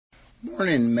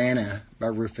Morning Manna by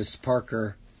Rufus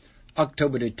Parker,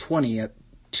 October the 20th,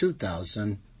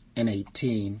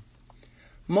 2018.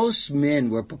 Most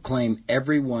men will proclaim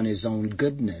everyone his own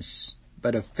goodness,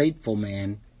 but a faithful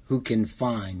man who can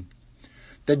find?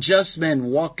 The just man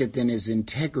walketh in his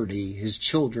integrity, his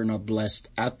children are blessed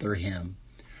after him.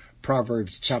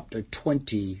 Proverbs chapter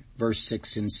 20, verse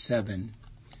 6 and 7.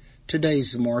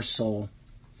 Today's morsel.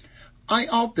 I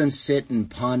often sit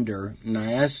and ponder, and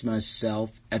I ask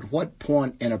myself, at what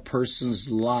point in a person's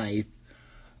life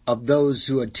of those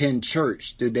who attend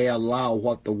church do they allow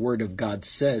what the Word of God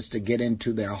says to get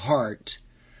into their heart,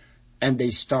 and they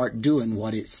start doing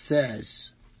what it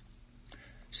says?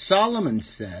 Solomon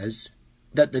says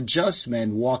that the just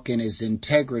man walk in his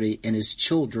integrity, and his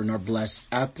children are blessed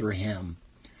after him.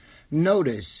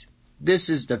 Notice, this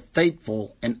is the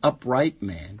faithful and upright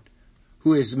man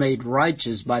who is made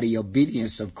righteous by the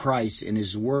obedience of Christ in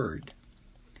his word.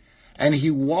 And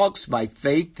he walks by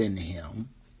faith in him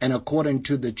and according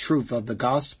to the truth of the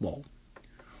gospel.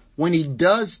 When he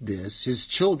does this, his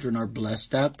children are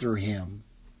blessed after him.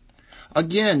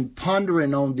 Again,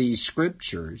 pondering on these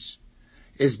scriptures,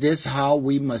 is this how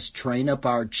we must train up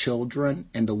our children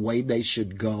in the way they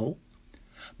should go?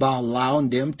 By allowing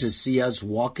them to see us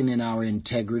walking in our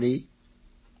integrity?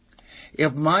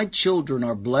 If my children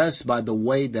are blessed by the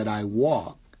way that I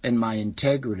walk and my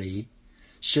integrity,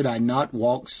 should I not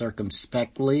walk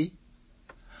circumspectly?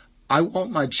 I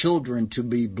want my children to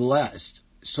be blessed,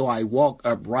 so I walk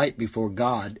upright before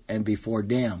God and before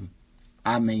them.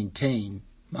 I maintain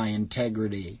my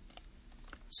integrity.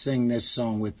 Sing this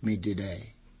song with me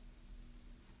today.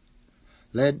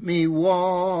 Let me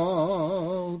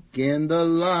walk in the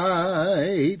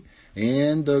light,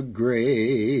 in the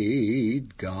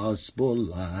great gospel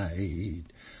light.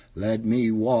 Let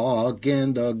me walk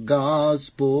in the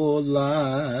gospel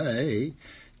light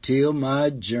till my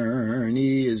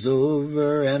journey is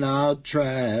over and I'll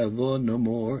travel no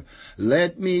more.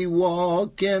 Let me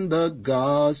walk in the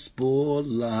gospel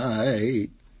light.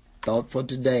 Thought for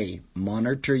today,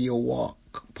 monitor your walk,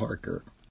 Parker.